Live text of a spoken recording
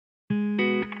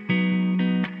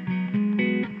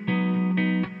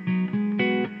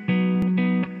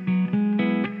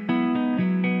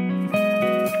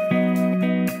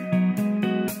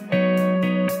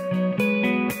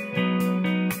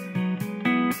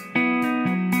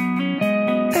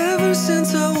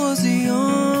since I was a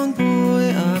young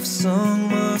boy, I've sung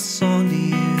my song to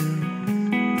you.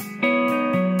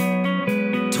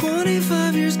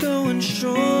 25 years going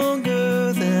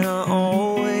stronger than I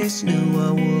always knew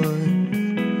I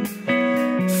would.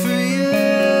 For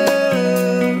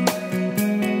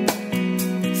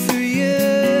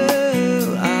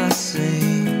you, I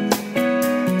sing.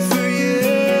 For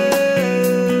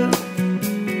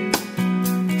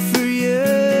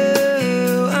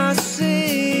you, I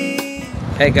sing.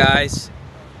 Hey guys,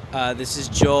 this is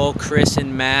Joel, Chris,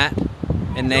 and Matt,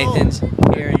 and Nathan's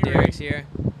here, and Derek's here,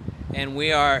 and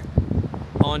we are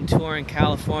on tour in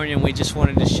California, and we just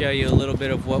wanted to show you a little bit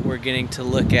of what we're getting to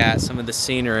look at, some of the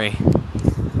scenery.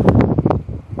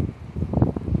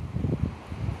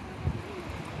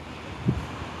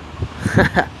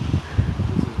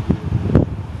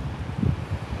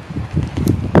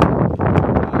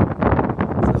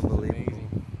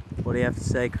 What do you have to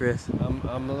say, Chris?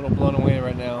 I'm a little blown away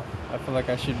right now. I feel like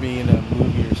I should be in a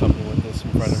movie or something with this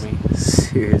in front of me.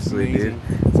 Seriously, dude.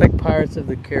 It's like Pirates of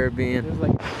the Caribbean. There's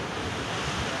like...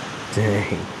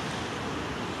 Dang.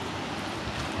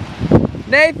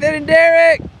 Nathan and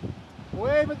Derek!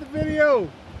 Wave at the video!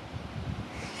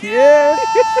 Yeah!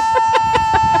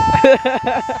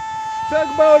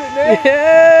 Tugboat it, Nate!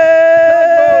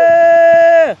 Yeah!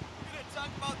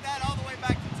 Tugboat that all the way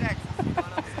back to Texas, you know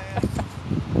what I'm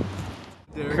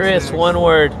saying? Chris, one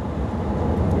word.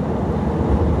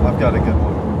 I've got a good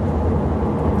one.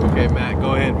 Okay, Matt,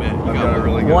 go ahead, Matt. You I've got a one.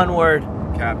 really good One word.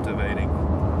 Captivating.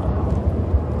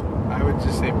 I would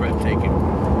just say breathtaking.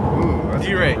 Ooh, that's a good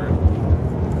D-Ray. word.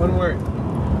 One word.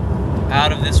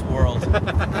 Out of this world.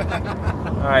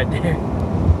 Alright, Derek.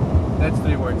 That's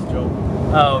 3 words, Joel.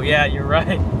 Oh, yeah, you're right.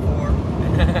 4.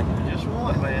 Just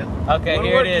one, man. Okay, One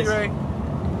here word, it is. D-Ray.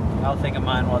 I'll think of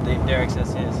mine while Derek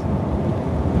says his.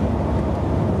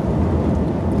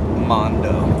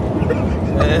 Mondo. I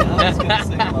was gonna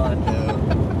say Mondo.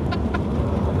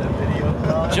 That video.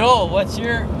 Joel, what's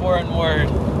your one word?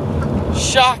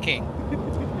 Shocking.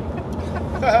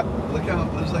 Look how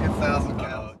there's like 1,000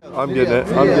 cows. I'm getting it.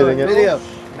 I'm getting it. Video.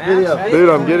 Dude,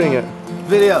 I'm getting it.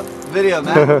 Video,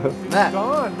 Matt. Matt.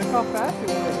 Gone. Look how fast it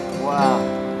went. Wow.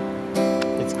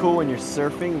 It's cool when you're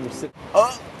surfing and you're sitting.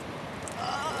 Oh.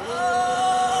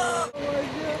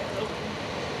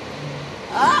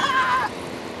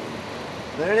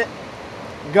 There it is.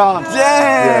 Gone.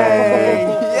 Dang!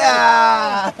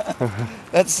 Yeah!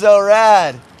 That's so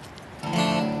rad.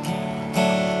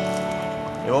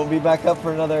 It won't be back up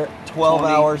for another 12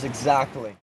 hours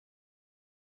exactly.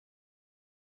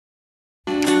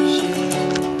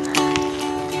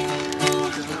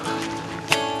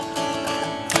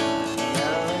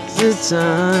 The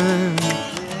time.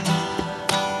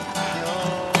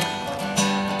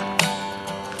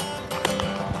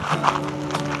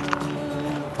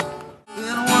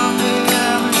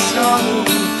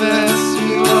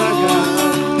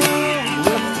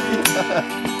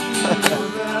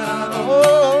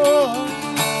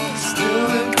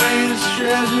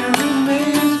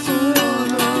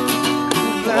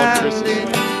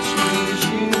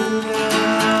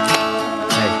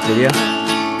 Hey, video?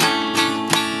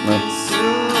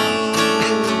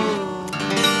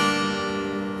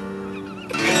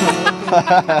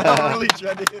 I'm really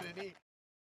trying to hit an E.